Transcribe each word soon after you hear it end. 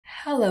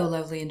Hello,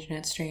 lovely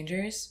internet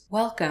strangers.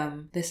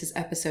 Welcome. This is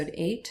episode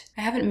 8.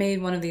 I haven't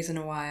made one of these in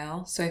a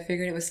while, so I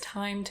figured it was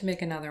time to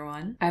make another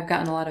one. I've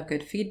gotten a lot of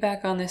good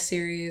feedback on this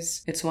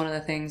series. It's one of the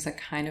things that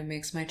kind of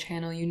makes my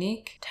channel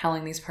unique,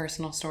 telling these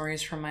personal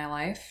stories from my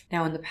life.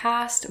 Now, in the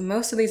past,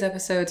 most of these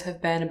episodes have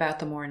been about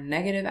the more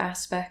negative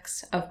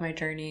aspects of my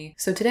journey.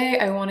 So today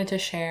I wanted to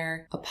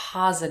share a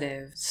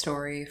positive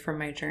story from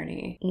my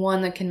journey.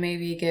 One that can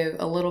maybe give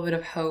a little bit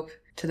of hope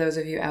to those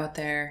of you out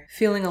there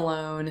feeling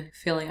alone,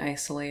 feeling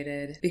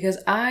isolated, because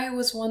I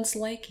was once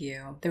like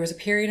you. There was a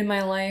period in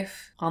my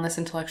life on this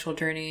intellectual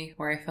journey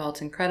where I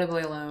felt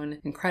incredibly alone,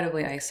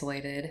 incredibly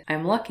isolated.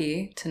 I'm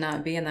lucky to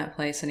not be in that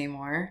place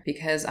anymore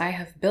because I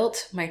have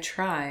built my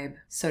tribe,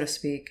 so to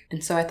speak.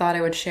 And so I thought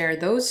I would share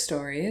those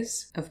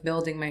stories of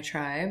building my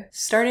tribe,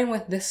 starting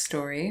with this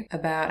story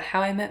about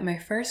how I met my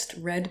first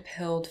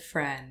red-pilled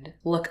friend.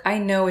 Look, I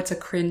know it's a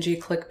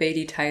cringy,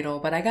 clickbaity title,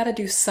 but I gotta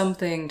do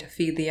something to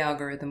feed the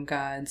algorithm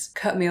gods.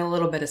 Cut me a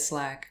little bit of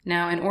slack.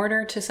 Now, in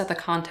order to set the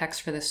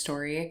context for this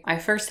story, I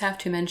first have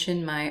to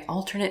mention my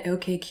alternate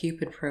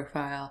OkCupid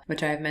profile,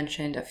 which I have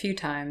mentioned a few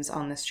times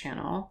on this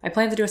channel. I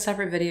plan to do a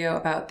separate video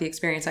about the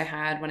experience I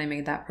had when I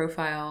made that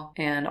profile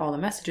and all the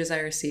messages I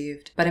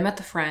received, but I met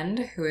the friend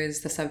who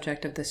is the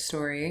subject of this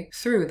story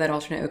through that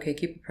alternate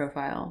OkCupid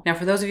profile. Now,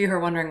 for those of you who are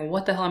wondering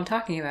what the hell I'm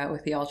talking about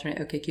with the alternate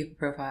OkCupid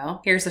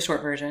profile, here's the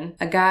short version.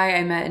 A guy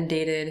I met and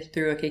dated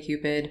through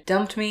OkCupid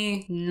dumped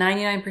me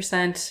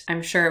 99%.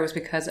 I'm sure it was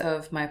because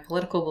of my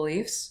political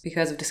beliefs,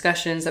 because of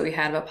discussions that we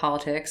had about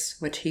politics,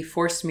 which he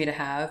forced me to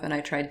have and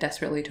I tried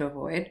desperately to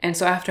avoid. And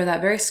so after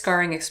that very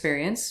scarring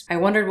experience, I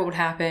wondered what would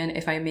happen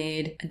if I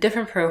made a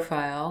different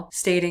profile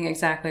stating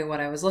exactly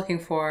what I was looking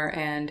for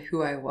and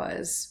who I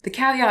was. The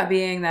caveat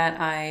being that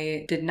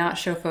I did not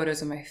show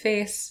photos of my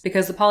face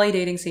because the poly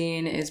dating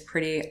scene is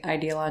pretty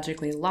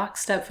ideologically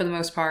lockstep for the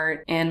most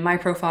part, and my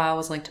profile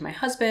was linked to my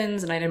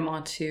husband's and I didn't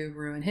want to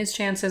ruin his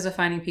chances of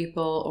finding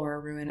people or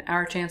ruin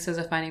our chances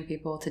of finding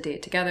people to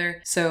date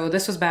together. So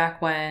this was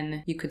back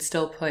when you could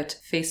still put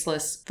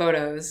faceless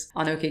photos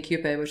on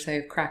OkCupid, which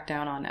they've cracked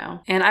down on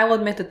now. And I will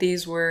admit that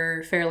these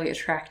were fairly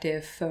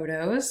attractive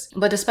photos,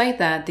 but despite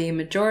that, the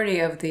majority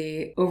of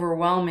the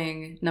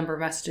overwhelming number of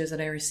messages that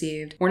I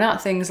received were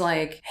not things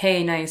like,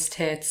 hey, nice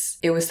tits.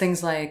 It was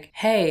things like,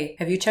 hey,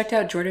 have you checked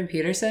out Jordan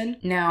Peterson?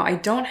 Now, I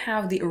don't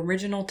have the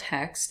original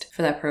text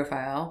for that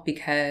profile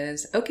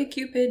because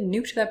OkCupid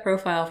nuked that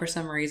profile for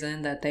some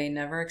reason that they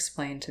never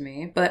explained to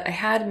me, but I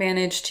had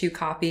managed to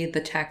copy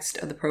the text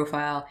of the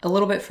profile a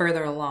little bit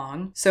further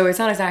along. So it's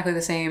not exactly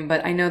the same,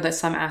 but I know that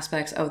some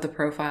aspects of the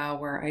profile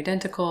were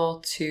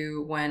identical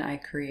to when I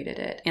created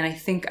it. And I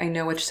think I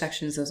know which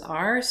sections those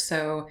are,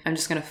 so I'm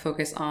just going to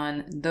focus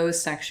on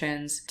those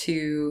sections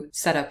to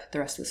set up the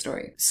rest of the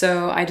story.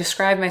 So I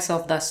described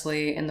myself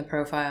thusly in the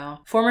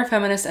profile. Former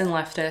feminist and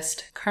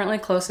leftist, currently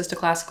closest to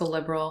classical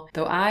liberal,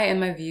 though I and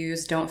my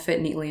views don't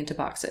fit neatly into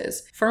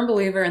boxes. Firm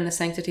believer in the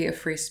sanctity of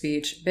free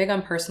speech, big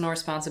on personal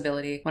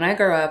responsibility. When I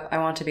grow up, I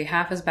want to be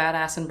half as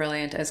badass and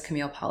brilliant as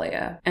Camille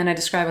Paglia. And I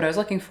describe what I was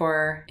looking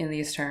for in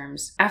these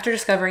terms. After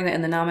discovering that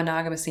in the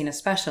non-monogamous scene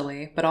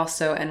especially, but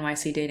also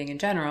NYC dating in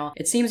general,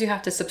 it seems you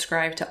have to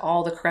subscribe to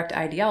all the correct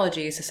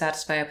ideologies to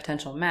satisfy a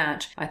potential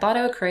match, I thought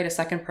I would create a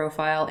second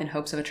profile in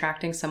hopes of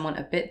attracting someone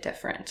a bit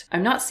different.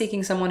 I'm not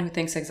seeking someone who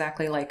thinks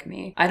exactly like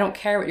me. I don't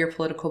care what your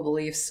political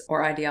beliefs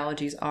or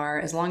ideologies are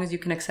as long as you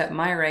can accept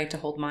my right to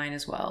hold mine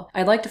as well.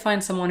 I'd like to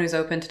find someone who's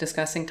open to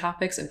discussing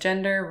topics of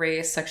gender,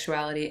 race,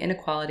 sexuality,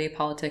 inequality,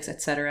 politics,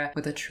 etc.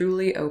 with a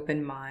truly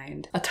open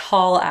mind. A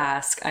tall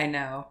ask, I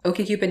know.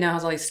 OkCupid now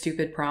has all these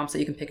stupid prompts that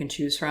you can pick and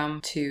choose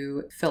from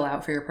to fill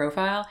out for your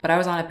profile, but I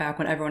was on it back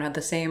when everyone had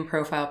the same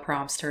profile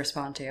prompts to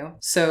respond to.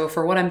 So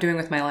for what I'm doing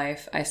with my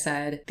life, I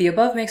said, the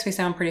above makes me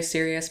sound pretty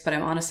serious, but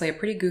I'm honestly a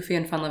pretty goofy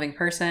and fun-loving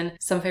person.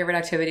 Some favorite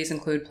activities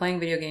include playing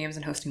video games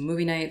and hosting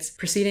movie nights,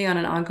 proceeding on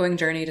an ongoing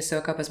journey to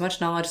soak up as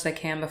much knowledge as I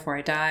can before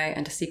I die,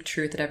 and to seek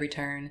truth at every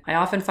turn. I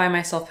often find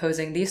myself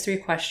posing these 3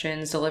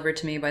 questions delivered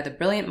to me by the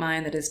brilliant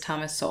mind that is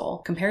Thomas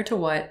Sowell. Compared to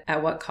what,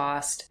 at what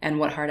cost, and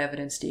what hard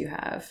evidence do you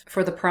have?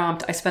 For the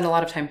prompt I spent a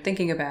lot of time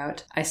thinking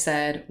about, I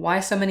said, why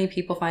so many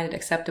people find it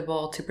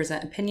acceptable to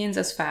present opinions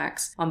as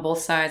facts on both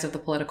sides of the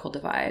political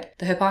divide,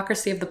 the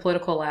hypocrisy of the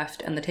political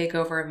left, and the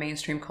takeover of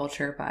mainstream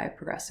culture by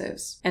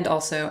progressives, and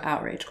also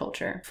outrage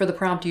culture. For the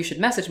prompt, you should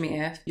message me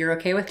if you're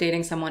okay with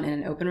dating someone in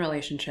an open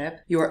relationship,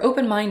 you are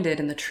open-minded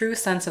in the true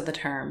sense of the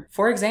term.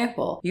 For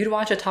example, you'd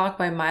watch a talk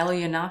by Milo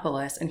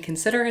Yiannopoulos and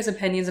consider his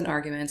opinions and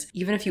arguments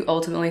even if you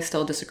ultimately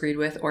still disagreed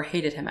with or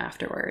hated him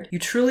afterward. You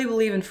truly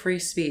believe in free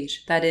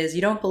speech. That is,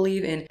 you don't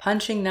believe in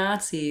punching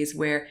Nazis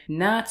where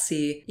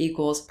Nazi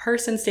equals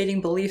person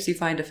stating beliefs you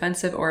find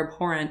offensive or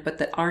abhorrent but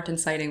that aren't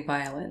inciting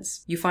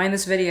violence. You find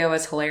this video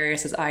as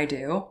hilarious as I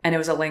do, and it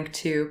was a link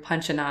to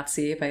Punch a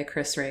Nazi by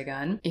Chris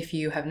Reagan. If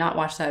you have not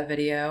watched that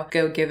video,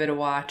 go give it a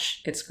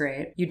watch. It's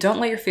great. You don't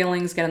let your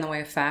feelings get in the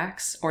way of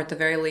facts, or at the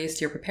very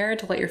least, you're prepared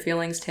to let your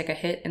feelings take a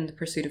hit in the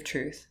pursuit of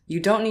truth. You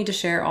don't need to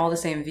share all the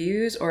same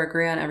views or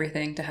agree on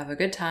everything to have a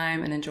good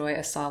time and enjoy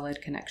a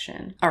solid connection.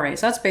 connection. Alright,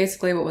 so that's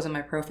basically what was in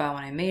my profile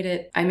when I made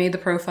it. I made the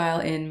profile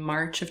in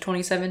March of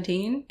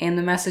 2017, and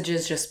the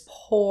messages just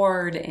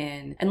poured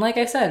in. And like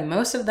I said,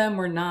 most of them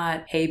were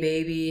not, hey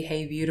baby,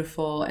 hey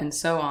beautiful, and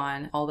so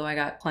on, although I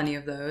got plenty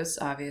of those,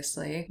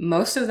 obviously.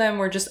 Most of them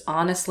were just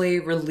honestly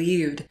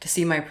relieved to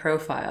see my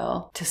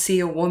profile, to see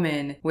a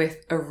woman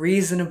with a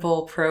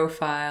reasonable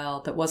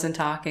profile that wasn't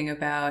talking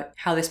about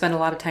how they spend a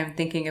lot of time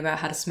thinking about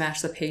how to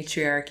smash the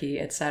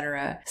patriarchy,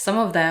 etc. Some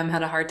of them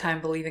had a hard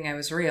time believing I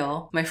was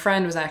real. My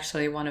friend was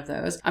actually one of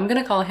those. I'm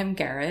gonna call him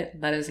Garrett.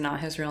 That is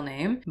not his real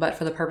name, but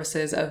for the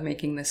purposes of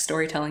making this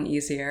storytelling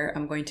easier,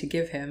 I'm going to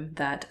give him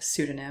that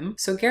pseudonym.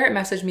 So Garrett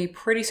messaged me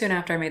pretty soon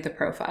after I made the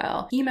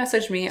profile. He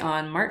messaged me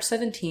on March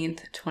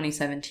 17th,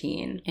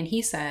 2017, and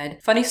he said,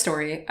 "Funny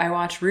story, I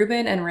watched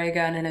Ruben and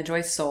Reagan and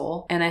Enjoy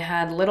Soul, and I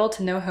had little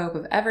to no hope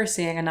of ever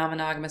seeing a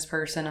non-monogamous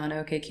person on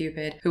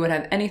OkCupid who would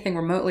have anything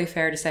remotely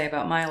fair to say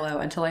about Milo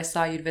until I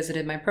saw you'd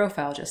visited my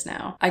profile just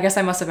now." I guess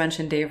I must have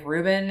mentioned Dave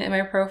Rubin in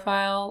my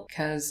profile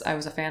because I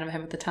was a fan of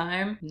him at the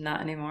time,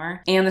 not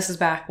anymore. And this is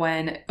back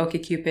when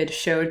OkCupid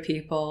showed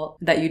people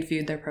that you'd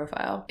viewed their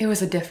profile. It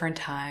was a different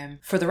time.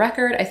 For the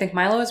record, I think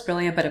Milo is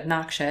brilliant but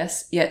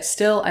obnoxious, yet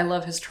still I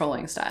love his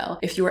trolling style.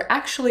 If you were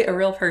actually a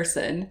real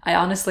person, I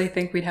honestly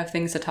think we'd have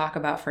things to talk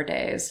about for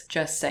days.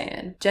 Just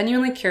saying.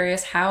 Genuinely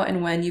curious how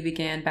and when you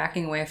began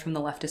backing away from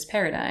the leftist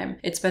paradigm.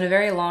 It's been a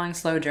very long,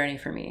 slow journey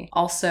for me.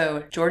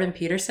 Also, Jordan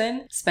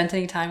Peterson, spent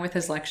any time with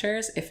his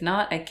lectures? If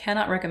not, I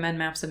cannot recommend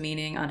Maps of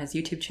Meaning on his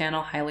YouTube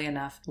channel highly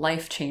enough.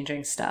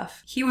 Life-changing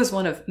stuff. He was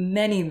one of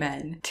many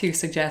men to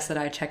suggest that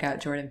I check out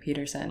Jordan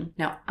Peterson.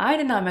 Now, I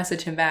did not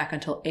message him back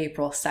until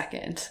April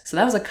 2nd, so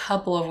that was a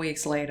couple of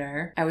weeks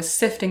later. I was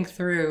sifting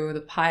through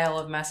the pile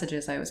of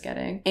messages I was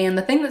getting, and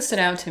the thing that stood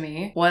out to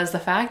me was the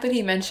fact that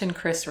he mentioned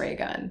Chris Ray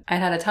Gun. I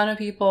had a ton of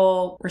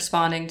people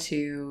responding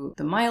to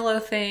the Milo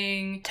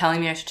thing,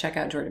 telling me I should check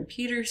out Jordan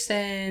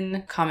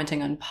Peterson,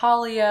 commenting on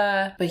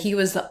Polia, but he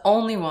was the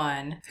only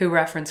one who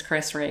referenced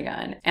Chris Ray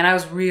Gun, and I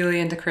was really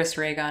into Chris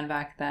Ray Gun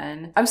back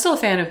then. I'm still a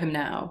fan of him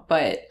now,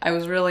 but I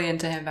was really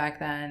into him back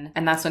then,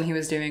 and that's when he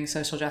was doing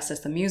Social Justice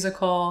the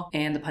Musical,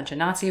 and the Punch a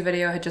Nazi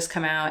video had just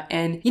come out,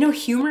 and you know,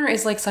 humor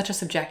is like such a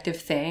subjective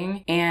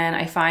thing, and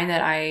I find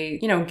that I,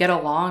 get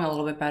along a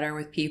little bit better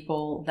with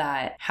people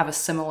that have a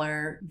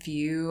similar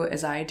view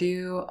as I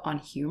do on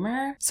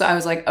humor. So I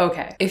was like,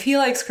 okay, if he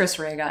likes Chris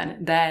Ray Gun,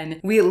 then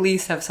we at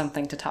least have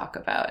something to talk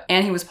about.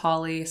 And he was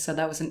poly, so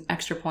that was an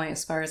extra point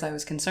as far as I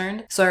was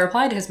concerned. So I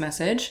replied to his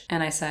message,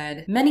 and I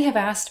said, "Many have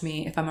asked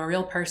me if I'm a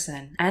real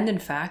person, and in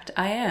fact,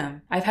 I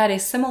am. I've had a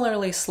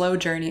similarly slow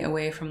journey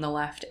away from the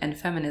left and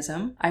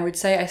feminism. I would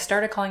say I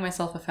started calling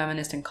myself a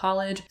feminist in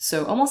college,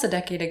 so almost a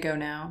decade ago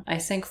now. I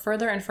sank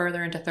further and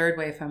further into third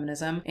wave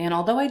feminism, and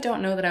although I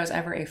don't know that I was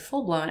ever a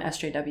full-blown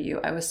SJW,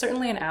 I was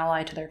certainly an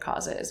ally to their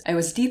causes. I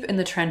was deep in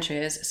the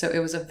trenches, so it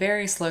was a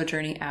very slow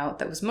journey out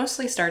that was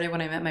mostly started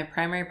when I met my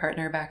primary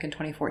partner back in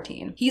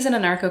 2014. He's an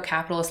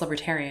anarcho-capitalist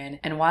libertarian,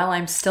 and while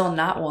I'm still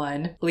not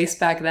one, at least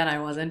back then I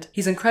wasn't,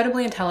 he's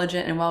incredibly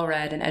intelligent and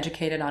well-read and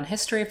educated on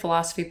history,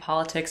 philosophy,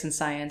 politics, and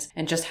science,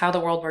 and just how the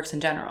world works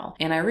in general.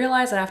 And I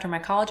realized that after my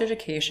college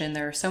education,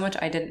 there was so much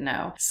I didn't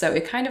know, so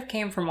it kind of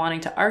came from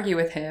wanting to argue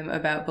with him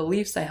about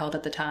beliefs I held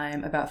at the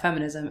time, about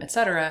feminism,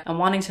 etc., and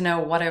wanting to know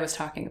what I was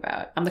talking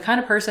about. I'm the kind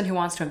of person who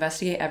wants to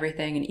investigate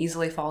everything and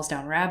easily falls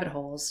down rabbit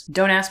holes.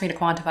 Don't ask me to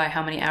quantify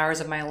how many hours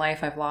of my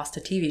life I've lost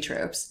to TV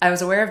tropes. I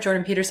was aware of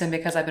Jordan Peterson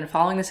because I've been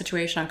following the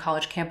situation on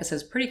college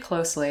campuses pretty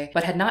closely,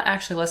 but had not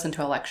actually listened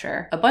to a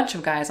lecture. A bunch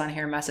of guys on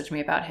here messaged me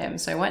about him,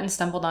 so I went and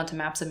stumbled onto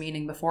Maps of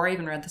Meaning before I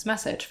even read this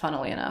message,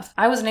 funnily enough.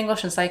 I was an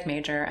English and Psych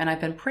major, and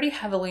I've been pretty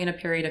heavily in a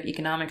period of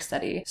economic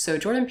study, so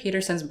Jordan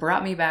Peterson's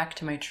brought me back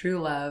to my true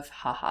love,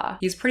 haha.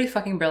 He's pretty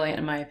fucking brilliant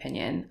in my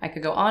opinion. I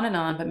could go on and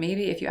on, but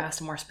maybe if you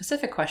asked a more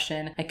specific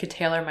question, I could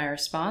tailor my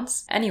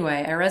response.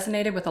 Anyway, I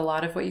resonated with a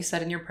lot of what you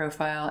said in your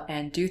profile,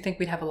 and do think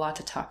we'd have a lot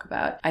to talk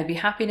about. I'd be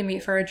happy to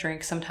meet for a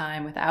drink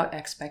sometime without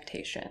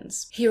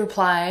expectations. He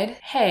replied,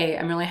 "Hey,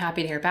 I'm really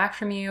happy to hear back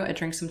from you. A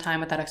drink sometime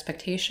without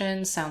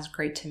expectations sounds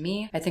great to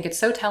me. I think it's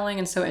so telling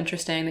and so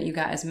interesting that you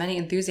got as many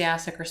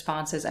enthusiastic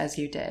responses as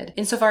you did.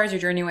 Insofar as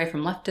your journey away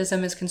from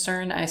leftism is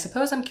concerned, I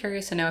suppose I'm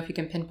curious to know if you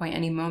can pinpoint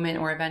any moment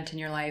or event in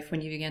your life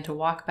when you began to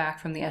walk back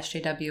from the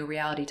SJW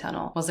reality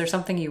tunnel. Was there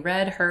something you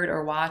read, heard,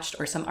 or watched,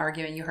 or some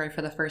argument you heard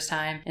for the first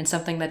time, and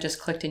something that just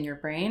clicked in your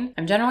brain?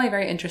 I'm generally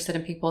very interested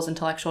in people's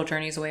intellectual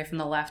journeys away from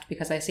the left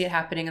because I see it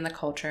happening in the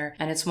culture,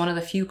 and it's one of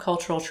the few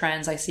cultural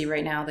trends I see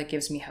right now that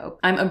gives me hope."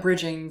 I'm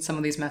abridging some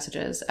of these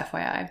messages,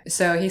 FYI.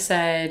 So he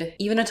said,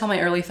 "Even until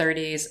my early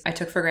 30s, I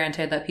took for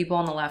granted that people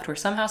on the left were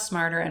somehow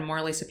smarter and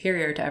morally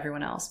superior to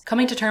everyone else.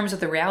 Coming to terms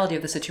with the reality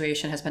of the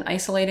situation has been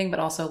isolating but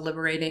also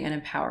liberating and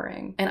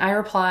empowering." And I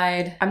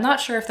replied, "I'm not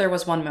sure if there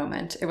was one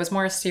moment. It was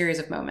more a series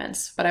of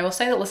moments. But I will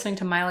say that listening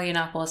to Milo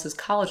Yiannopoulos'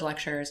 college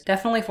lectures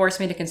definitely forced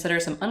me to consider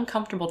some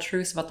uncomfortable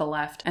truths about the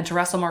left and to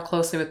wrestle more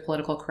closely with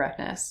political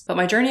correctness. But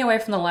my journey away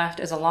from the left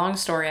is a long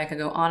story I could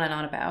go on and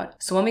on about.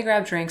 So when we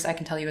grab drinks, I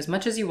can tell you as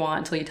much as you want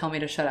until you tell me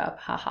to shut up,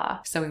 haha."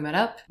 So we met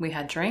up, we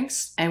had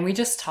drinks, and we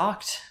just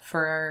talked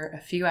for a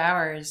few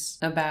hours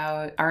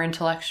about our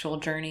intellectual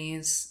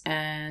journeys,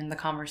 and the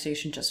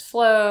conversation just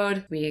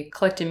flowed. We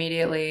clicked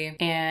immediately,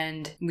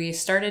 and we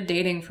started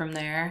dating from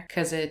there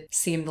because it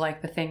seemed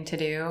like the thing to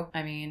do.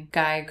 I mean,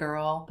 guy,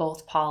 girl,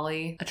 both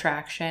poly,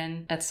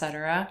 attraction,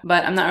 etc.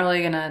 But I'm not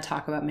really gonna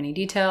talk about many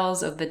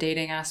details of the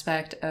dating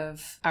aspect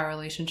of our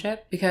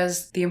relationship,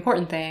 because the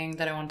important thing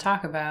that I want to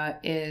talk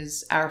about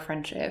is our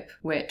friendship,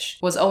 which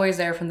was always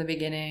there from the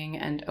beginning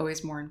and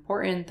always more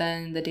important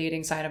than the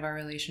dating side of our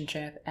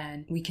relationship.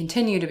 And we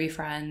continue to be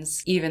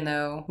friends, even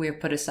though we have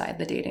put aside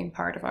the dating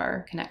part of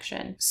our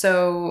connection.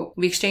 So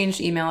we exchanged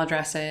email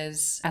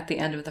addresses at the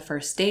end of the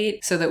first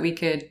date so that we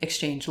could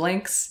exchange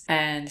links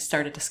and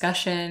start a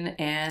discussion,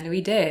 and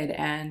we did.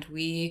 And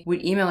we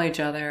would email each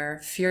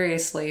other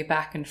furiously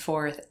back and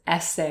forth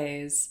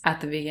essays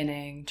at the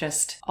beginning,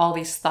 just all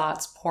these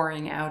thoughts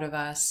pouring out of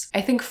us.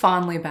 I think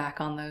fondly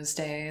back on those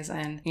days,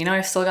 and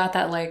I've still got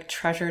that like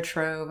treasure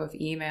trove of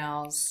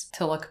emails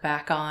to look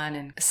back on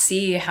and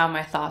see how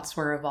my thoughts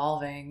were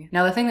evolving.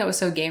 Now, the thing that was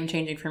so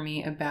game-changing for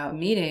me about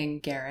meeting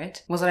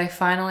Garrett was that I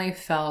finally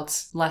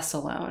felt less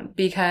alone,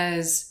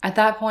 because at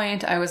that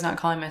point I was not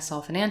calling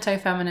myself an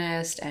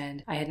anti-feminist,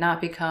 and I had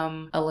not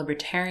become a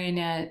libertarian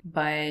yet,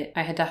 but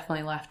I had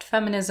definitely left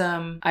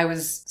feminism. I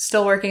was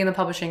still working in the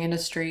publishing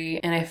industry,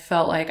 and I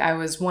felt like I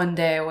was one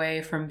day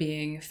away from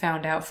being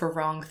found out for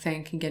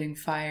wrongthink and getting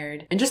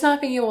fired, and just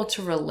not being able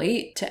to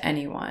relate to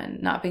anyone,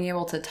 not being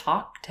able to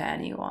talk to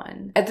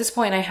anyone. At this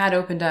point, I had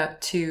opened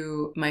up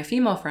to my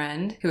female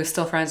friend, who was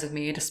still friends with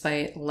me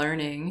despite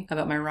learning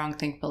about my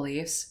wrongthink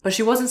beliefs, but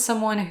she wasn't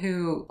someone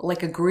who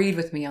agreed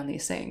with me on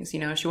these things.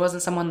 She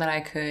wasn't someone that I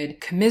could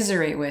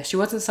commiserate with. She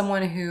wasn't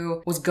someone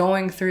who was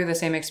going through the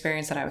same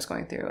experience that I was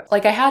going through. I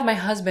had my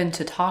husband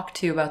to talk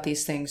to about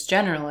these things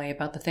generally,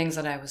 about the things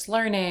that I was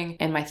learning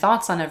and my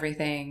thoughts on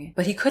everything,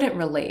 but he couldn't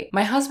relate.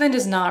 My husband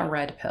is not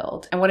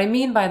red-pilled. And what I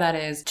mean by that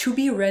is, to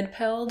be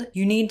red-pilled,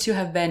 you need to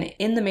have been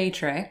in the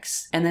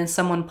Matrix and then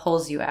someone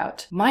pulls you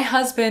out. My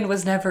husband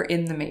was never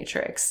in the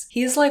Matrix.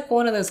 He's like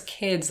one of those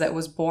kids that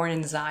was born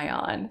in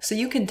Zion. So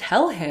you can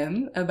tell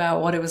him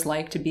about what it was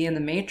like to be in the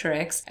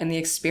Matrix and the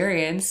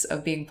experience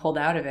of being pulled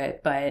out of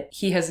it, but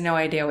he has no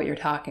idea what you're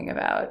talking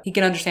about. He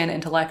can understand it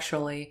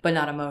intellectually, but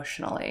not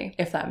emotionally,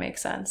 if that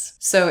makes sense.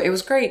 So it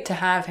was great to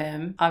have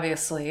him,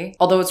 obviously,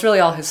 although it's really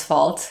all his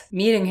fault.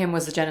 Meeting him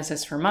was the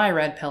genesis for my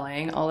red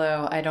pilling,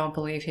 although I don't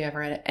believe he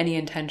ever had any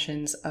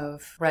intentions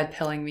of red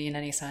pilling me in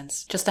any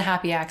sense. Just a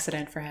happy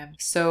accident for him.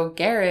 So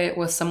Garrett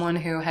was someone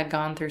who had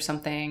gone through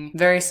something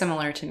very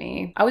similar to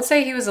me. I would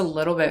say he was a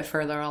little bit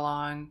further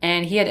along,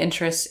 and he had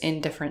interests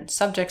in different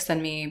subjects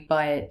than me,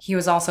 but he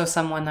was also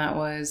someone that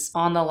was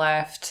on the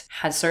left,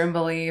 had certain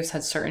beliefs,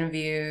 had certain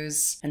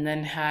views, and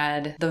then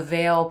had the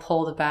veil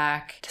pulled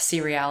back to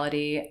see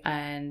reality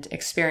and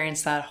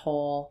experience that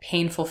whole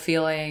painful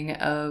feeling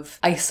of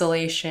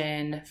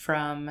isolation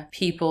from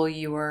people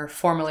you were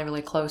formerly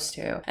really close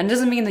to. And it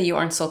doesn't mean that you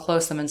aren't still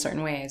close to them in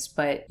certain ways,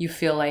 but you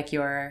feel like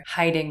you're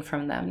hiding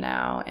from them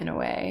now in a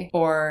way.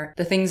 Or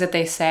the things that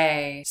they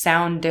say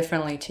sound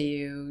differently to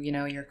you.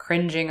 You're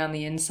cringing on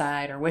the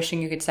inside or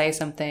wishing you could say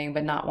something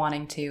but not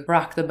wanting to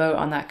rock the boat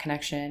on that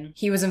connection.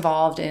 He was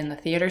involved in the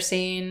theater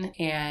scene,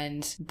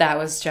 and that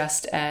was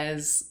just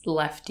as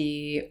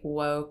lefty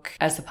woke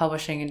as the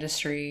publishing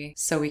industry,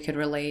 so we could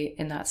relate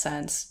in that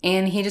sense.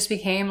 And he just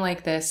became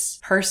like this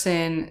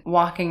person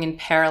walking in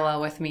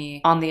parallel with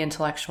me on the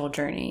intellectual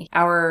journey.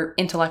 Our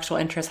intellectual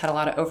interests had a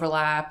lot of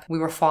overlap. We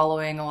were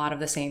following a lot of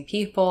the same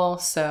people.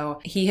 So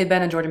he had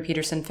been a Jordan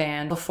Peterson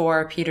fan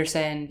before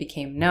Peterson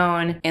became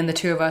known, and the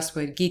two of us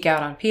would geek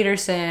out on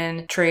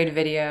Peterson, trade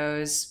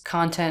videos,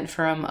 content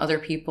from other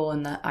people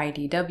in the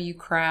IDW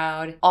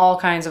crowd, all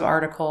kinds of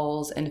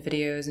articles and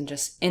videos, and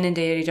just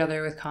inundate each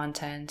other with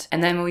content.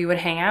 And then when we would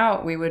hang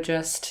out, we would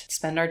just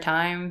spend our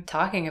time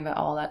talking about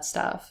all that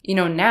stuff.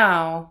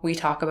 Now we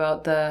talk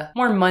about the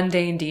more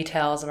mundane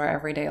details of our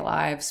everyday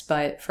lives,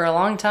 but for a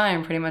long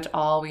time, pretty much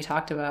all we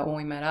talked about when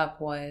we met up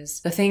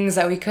was the things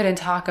that we couldn't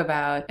talk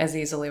about as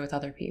easily with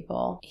other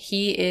people.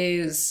 He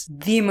is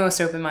the most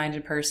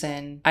open-minded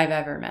person I've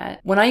ever met.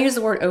 When I use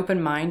the word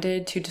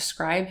open-minded to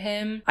describe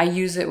him, I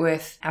use it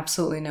with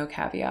absolutely no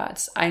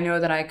caveats. I know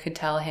that I could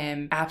tell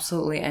him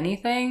absolutely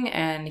anything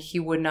and he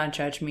would not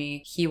judge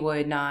me. He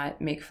would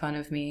not make fun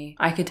of me.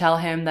 I could tell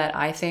him that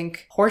I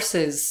think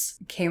horses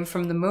came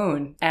from the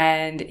moon,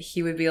 and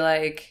he would be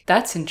like,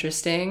 that's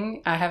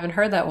interesting. I haven't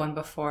heard that one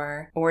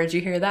before. Where'd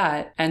you hear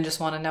that? And just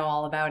want to know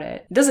all about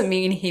it. It doesn't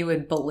mean he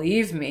would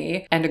believe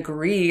me and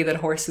agree that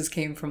horses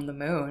came from the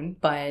moon,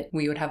 but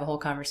we would have a whole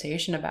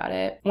conversation about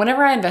it.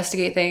 Whenever I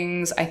investigate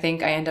things, I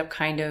think I end up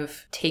kind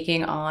of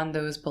taking on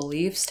those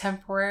beliefs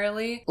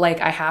temporarily.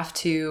 I have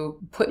to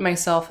put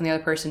myself in the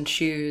other person's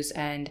shoes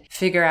and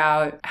figure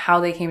out how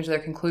they came to their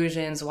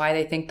conclusions, why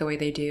they think the way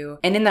they do.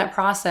 And in that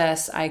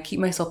process, I keep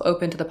myself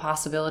open to the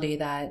possibility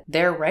that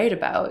they're right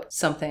about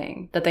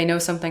something, that they know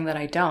something that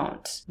I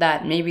don't,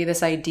 that maybe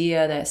this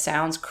idea that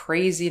sounds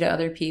crazy to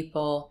other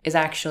people is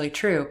actually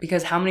true.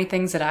 Because how many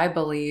things that I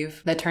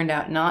believe that turned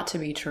out not to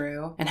be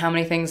true, and how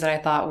many things that I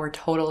thought were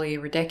totally actually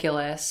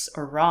ridiculous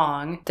or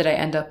wrong did I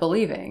end up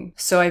believing?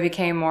 So I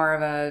became more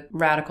of a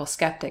radical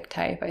skeptic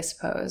type, I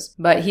suppose.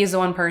 But he's the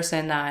one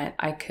person that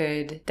I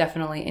could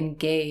definitely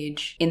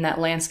engage in that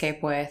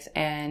landscape with,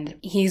 and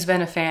he's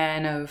been a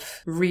fan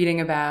of reading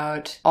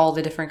about all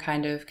the different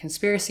kind of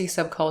conspiracy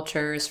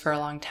subcultures for a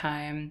long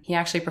time. He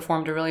actually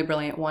performed a really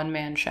brilliant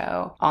one-man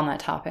show on that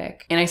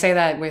topic. And I say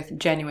that with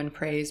genuine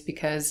praise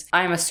because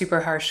I'm a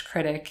super harsh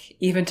critic,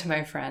 even to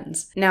my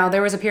friends. Now,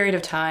 there was a period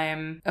of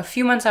time, a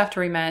few months after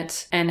we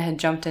met and had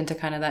jumped into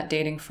kind of that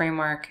dating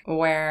framework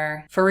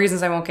where, for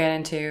reasons I won't get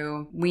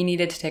into, we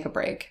needed to take a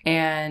break.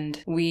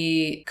 And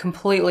we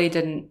completely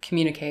didn't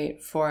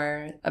communicate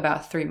for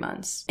about 3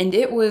 months. And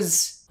it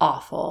was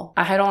awful.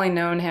 I had only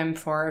known him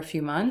for a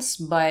few months,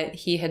 but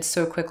he had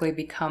so quickly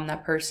become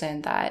that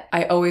person that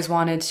I always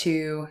wanted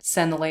to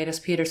send the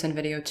latest Peterson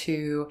video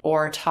to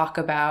or talk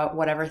about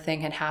whatever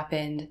thing had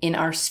happened in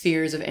our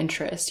spheres of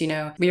interest. You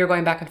know, we were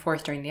going back and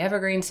forth during the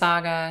Evergreen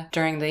saga,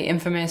 during the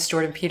infamous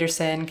Jordan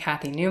Peterson,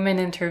 Kathy Newman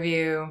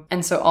interview.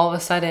 And so all of a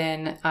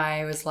sudden,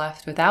 I was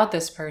left without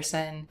this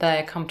person that I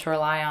had come to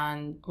rely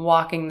on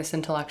walking this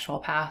intellectual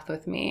path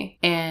with me.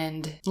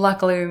 And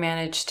luckily, we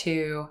managed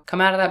to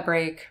come out of that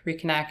break,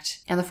 reconnect.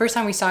 And the first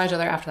time we saw each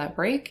other after that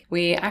break,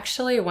 we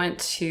actually went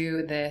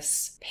to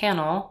this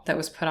panel that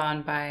was put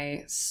on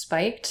by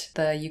Spiked,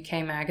 the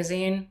UK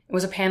magazine. It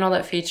was a panel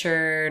that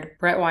featured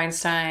Brett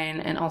Weinstein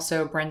and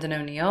also Brendan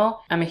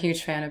O'Neill. I'm a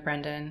huge fan of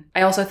Brendan.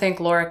 I also think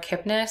Laura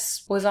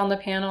Kipnis was on the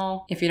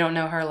panel. If you don't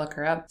know her, look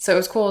her up. So it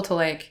was cool to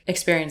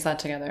experience that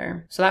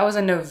together. So that was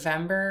in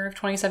November of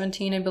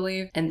 2017, I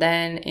believe. And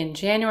then in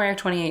January of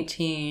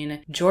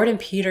 2018, Jordan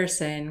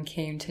Peterson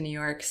came to New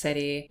York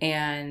City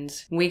and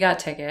we got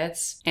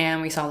tickets.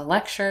 And we saw the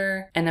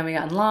lecture, and then we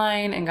got in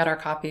line and got our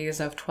copies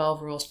of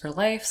 12 Rules for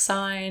Life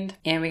signed,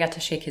 and we got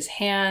to shake his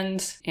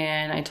hand,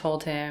 and I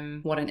told him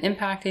what an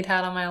impact he'd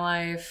had on my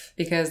life,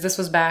 because this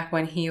was back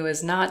when he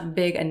was not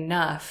big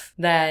enough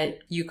that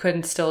you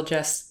couldn't still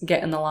just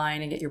get in the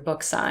line and get your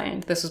book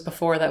signed. This was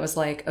before that was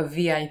like a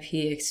VIP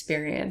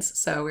experience,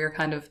 so we were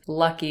kind of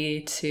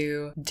lucky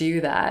to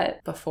do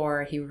that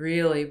before he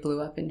really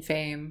blew up in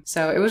fame.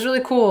 So it was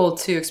really cool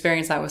to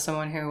experience that with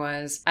someone who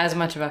was as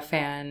much of a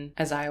fan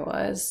as I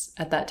was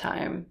at that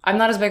time. I'm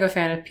not as big a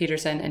fan of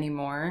Peterson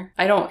anymore.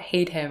 I don't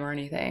hate him or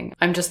anything.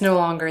 I'm just no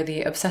longer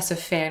the obsessive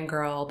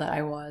fangirl that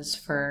I was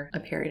for a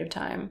period of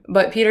time.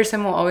 But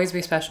Peterson will always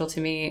be special to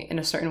me in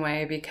a certain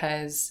way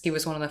because he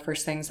was one of the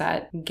first things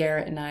that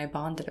Garrett and I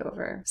bonded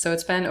over. So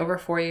it's been over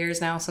 4 years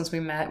now since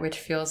we met, which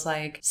feels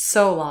like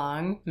so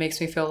long.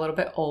 Makes me feel a little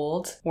bit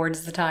old. Where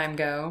does the time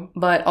go?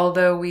 But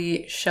although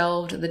we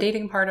shelved the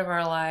dating part of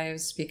our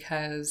lives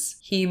because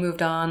he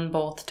moved on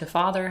both to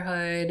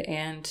fatherhood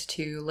and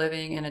to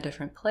living in a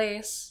different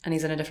place, and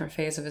he's in a different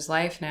phase of his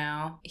life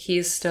now,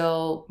 he's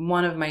still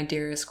one of my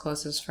dearest,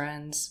 closest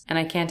friends, and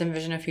I can't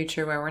envision a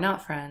future where we're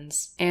not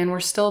friends. And we're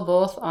still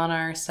both on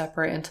our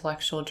separate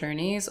intellectual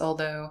journeys,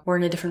 although we're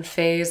in a different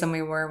phase than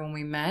we were when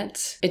we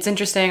met. It's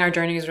interesting, our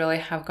journeys really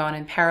have gone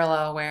in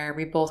parallel, where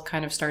we both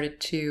kind of started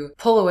to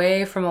pull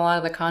away from a lot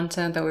of the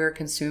content that we were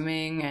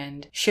consuming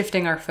and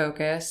shifting our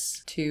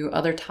focus to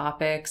other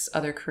topics,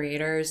 other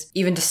creators,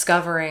 even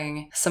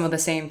discovering some of the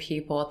same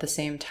people at the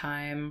same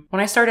time.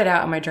 When I started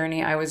out on my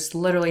journey, I was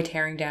literally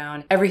tearing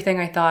down everything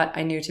I thought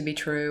I knew to be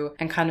true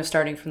and kind of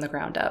starting from the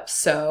ground up.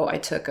 So I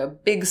took a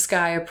big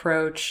sky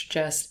approach,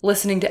 just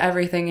listening to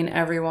everything and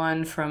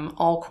everyone from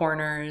all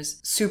corners,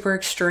 super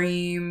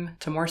extreme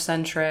to more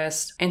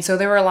centrist. And so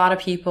there were a lot of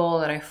people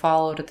that I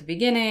followed at the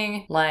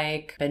beginning,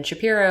 like Ben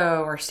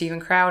Shapiro or Steven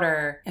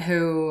Crowder,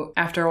 who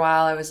after a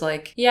while I was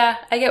like, yeah,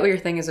 I get what your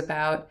thing is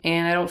about.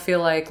 And I don't feel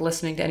like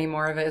listening to any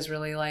more of it is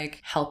really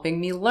helping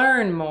me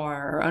learn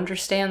more or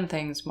understand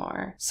things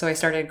more. So I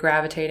started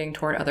gravitating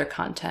toward other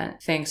content.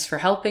 Thanks for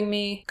helping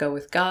me. Go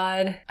with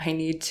God. I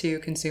need to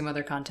consume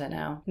other content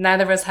now.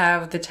 Neither of us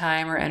have the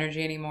time or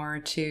energy anymore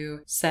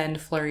to send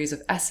flurries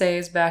of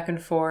essays back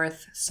and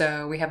forth,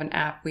 so we have an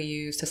app we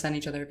use to send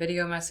each other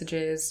video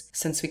messages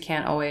since we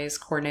can't always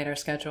coordinate our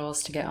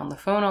schedules to get on the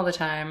phone all the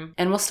time.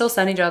 And we'll still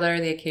send each other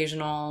the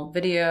occasional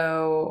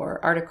video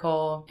or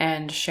article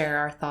and share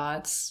our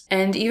thoughts.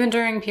 And even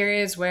during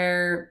periods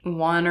where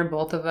one or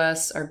both of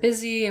us are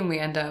busy and we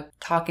end up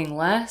talking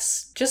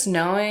less, just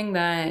knowing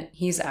that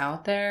he's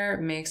out there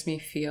makes me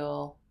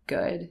feel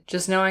good.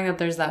 Just knowing that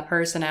there's that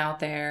person out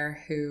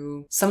there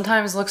who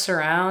sometimes looks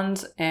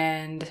around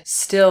and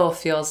still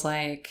feels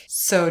like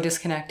so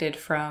disconnected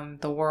from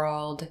the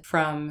world,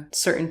 from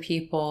certain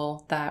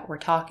people that we're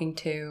talking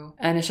to.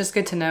 And it's just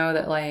good to know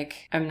that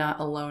I'm not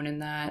alone in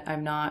that.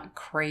 I'm not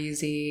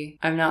crazy.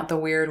 I'm not the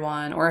weird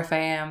one. Or if I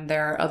am,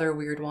 there are other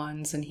weird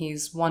ones and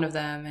he's one of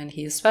them, and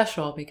he's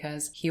special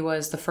because he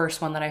was the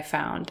first one that I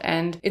found.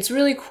 And it's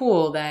really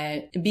cool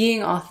that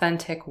being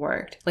authentic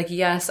worked.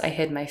 Yes, I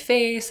hid my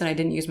face and I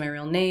didn't use my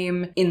real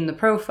name in the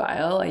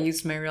profile. I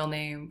used my real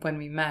name when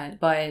we met,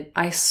 but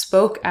I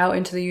spoke out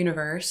into the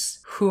universe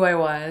who I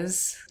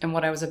was and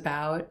what I was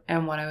about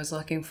and what I was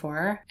looking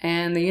for.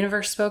 And the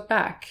universe spoke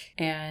back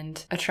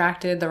and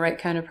attracted the right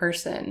kind of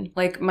person.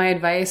 Like, my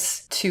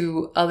advice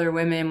to other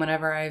women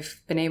whenever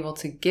I've been able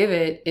to give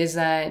it is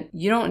that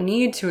you don't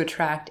need to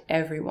attract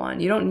everyone.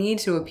 You don't need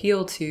to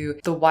appeal to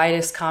the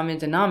widest common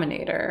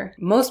denominator.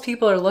 Most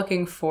people are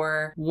looking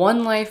for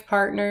one life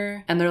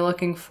partner and they're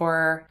looking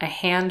for a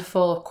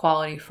handful of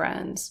quality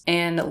friends.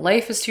 And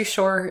life is too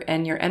short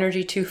and your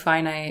energy too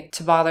finite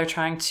to bother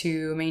trying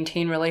to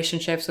maintain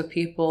relationships with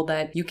people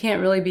that you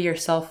can't really be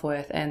yourself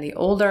with. And the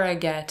older I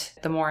get,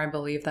 the more I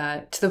believe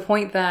that, to the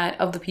point that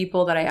of the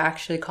people that I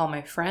actually call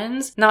my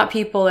friends, not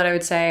people that I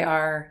would say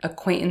are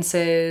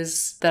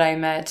acquaintances that I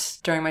met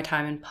during my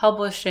time in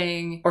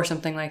publishing or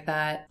something like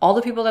that, all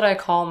the people that I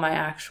call my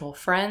actual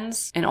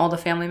friends and all the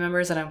family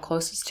members that I'm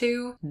closest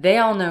to, they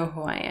all know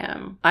who I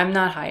am. I'm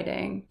not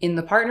hiding. In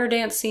the partner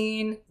dance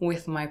scene,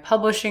 with my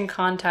publishing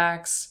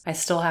contacts, I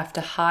still have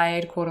to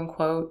hide, quote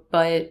unquote,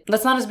 but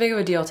that's not as big of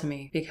a deal to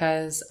me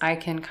because I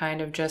can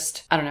kind of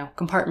just, I don't know,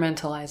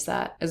 compartmentalize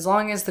that. As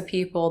long as the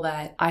people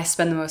that I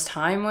spend the most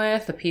time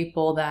with, the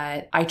people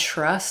that I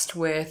trust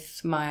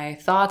with my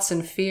thoughts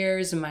and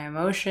fears and my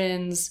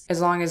emotions,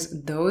 as long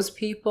as those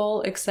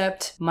people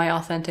accept my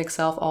authentic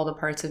self, all the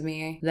parts of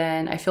me,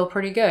 then I feel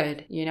pretty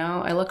good. You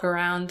know, I look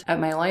around at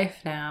my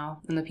life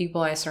now and the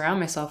people I surround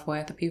myself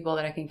with, the people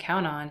that I can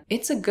count on,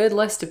 it's a good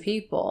list of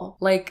people.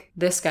 Like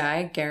this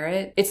guy,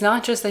 Garrett, it's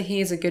not just that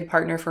he's a good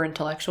partner for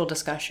intellectual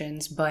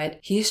discussions, but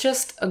he's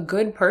just a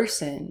good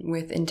person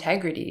with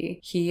integrity.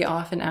 He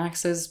often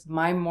acts as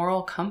my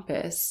moral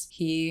compass.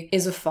 He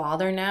is a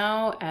father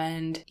now,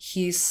 and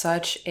he's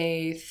such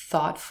a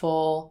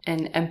thoughtful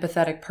and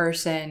empathetic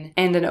person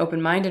and an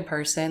open-minded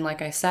person,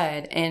 like I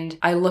said, and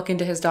I look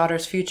into his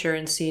daughter's future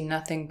and see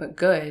nothing but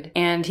good.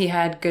 And he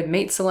had good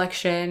mate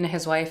selection.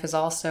 His wife is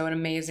also an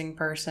amazing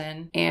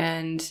person,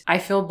 and I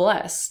feel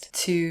blessed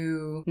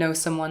to know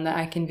someone that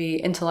I can be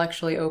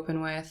intellectually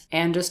open with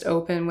and just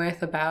open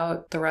with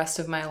about the rest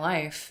of my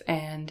life.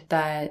 And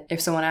that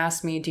if someone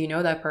asks me, do you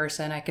know that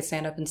person? I could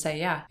stand up and say,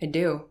 yeah, I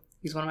do.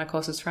 He's one of my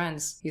closest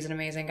friends. He's an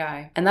amazing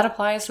guy. And that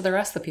applies to the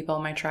rest of the people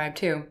in my tribe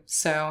too.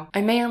 So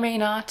I may or may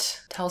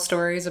not tell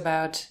stories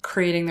about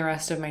creating the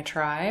rest of my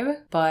tribe,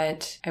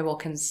 but I will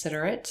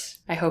consider it.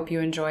 I hope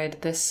you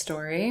enjoyed this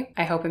story.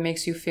 I hope it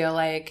makes you feel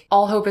like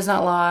all hope is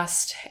not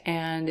lost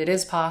and it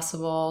is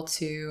possible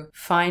to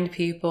find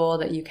people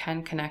that you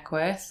can connect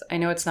with. I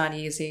know it's not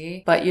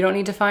easy, but you don't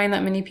need to find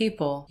that many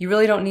people. You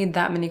really don't need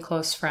that many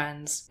close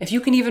friends. If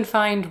you can even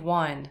find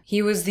one,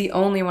 he was the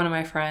only one of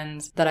my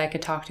friends that I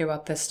could talk to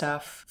about this stuff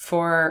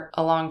for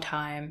a long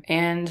time,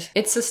 and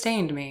it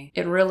sustained me.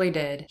 It really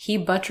did. He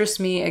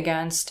buttressed me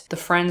against the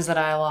friends that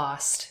I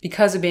lost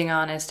because of being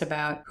honest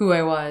about who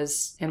I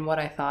was and what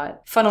I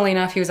thought. Funnily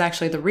enough, he was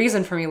actually the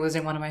reason for me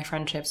losing one of my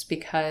friendships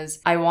because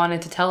I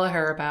wanted to tell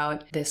her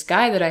about this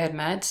guy that I had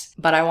met,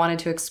 but I wanted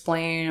to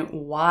explain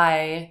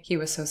why he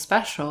was so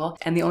special,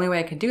 and the only way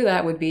I could do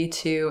that would be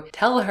to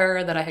tell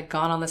her that I had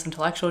gone on this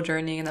intellectual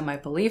journey and that my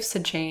beliefs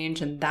had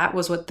changed, and that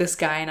was what this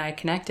guy and I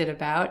connected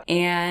about,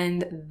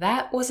 and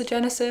that was a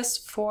genesis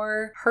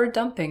for her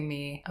dumping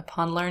me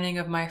upon learning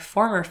of my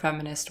former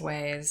feminist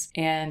ways.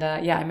 And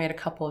yeah, I made a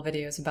couple of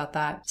videos about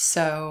that.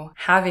 So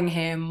having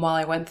him while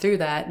I went through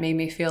that made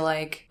me feel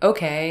like,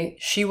 okay,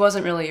 she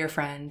wasn't really your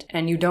friend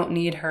and you don't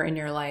need her in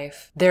your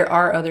life. There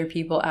are other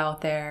people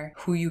out there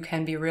who you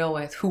can be real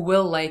with, who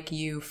will like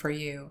you for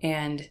you.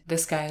 And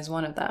this guy is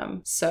one of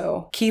them.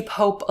 So keep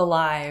hope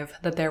alive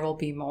that there will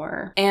be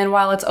more. And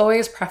while it's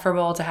always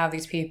preferable to have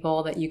these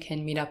people that you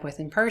can meet up with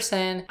in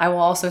person, I will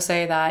also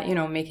say that, you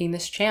know, making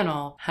this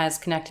channel has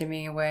connected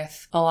me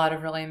with a lot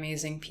of really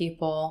amazing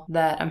people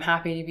that I'm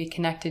happy to be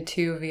connected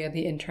to via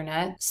the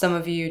internet. Some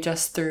of you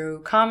just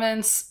through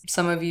comments,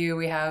 some of you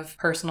we have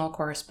personal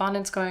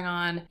correspondence going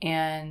on,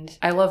 and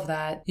I love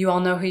that. You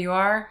all know who you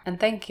are, and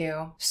thank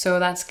you. So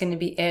that's going to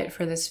be it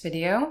for this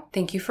video.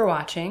 Thank you for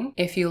watching.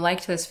 If you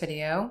liked this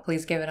video,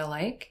 please give it a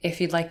like. If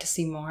you'd like to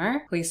see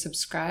more, please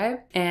subscribe,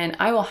 and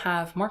I will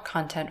have more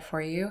content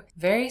for you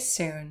very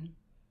soon.